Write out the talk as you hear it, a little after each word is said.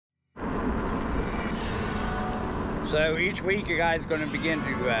So each week you guys are going to begin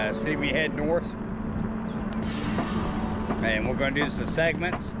to see me head north, and we're going to do some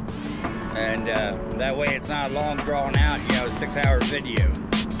segments, and that way it's not a long drawn out, 6-hour video.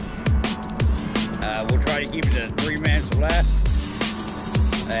 We'll try to keep it to 3 minutes or less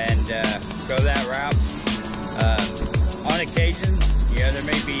and go that route. On occasion, there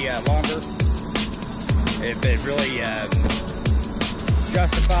may be longer if it really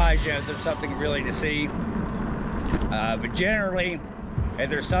justifies, there's something really to see. But generally, if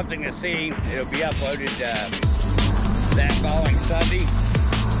there's something to see, it'll be uploaded that following Sunday.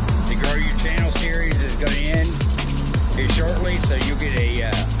 The Grow Your Channel series is going to end here shortly, so you'll get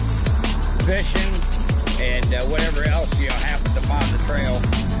a fishing and whatever else happens upon the trail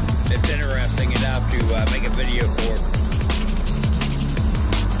that's interesting enough to make a video for.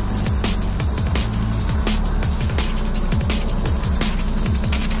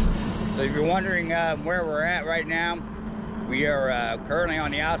 So if you're wondering where we're at right now, we are currently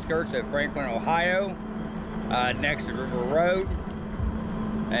on the outskirts of Franklin, Ohio, next to River Road,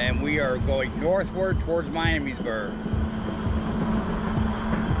 and we are going northward towards Miamisburg.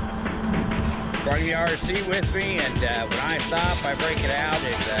 Bring the RC with me, and when I stop, I break it out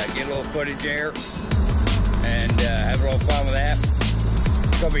and get a little footage there, and have a little fun with that.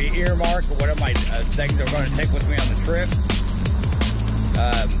 It's going to be earmarked for what of my things I'm going to take with me on the trip.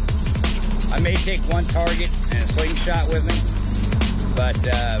 I may take one target and a slingshot with me, but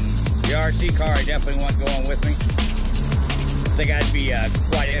the RC car I definitely want going with me. I think that'd be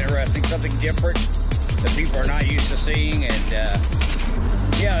quite interesting, something different that people are not used to seeing, and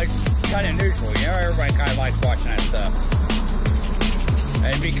it's kind of neutral, everybody kind of likes watching that stuff.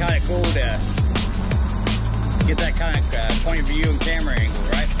 And it'd be kind of cool to get that kind of point of view and camera angle,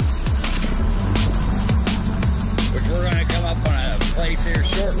 right? Which we're going to come up on a place here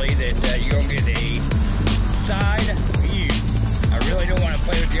shortly that you're going to get a side view. I really don't want to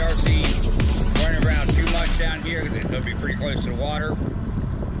play with the RC running around too much down here because it's going to be pretty close to the water.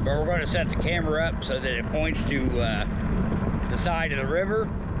 But we're going to set the camera up so that it points to the side of the river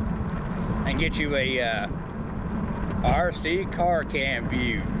and get you a RC car cam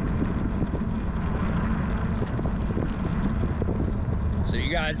view. So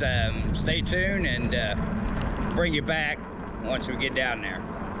you guys stay tuned, and bring you back once we get down there.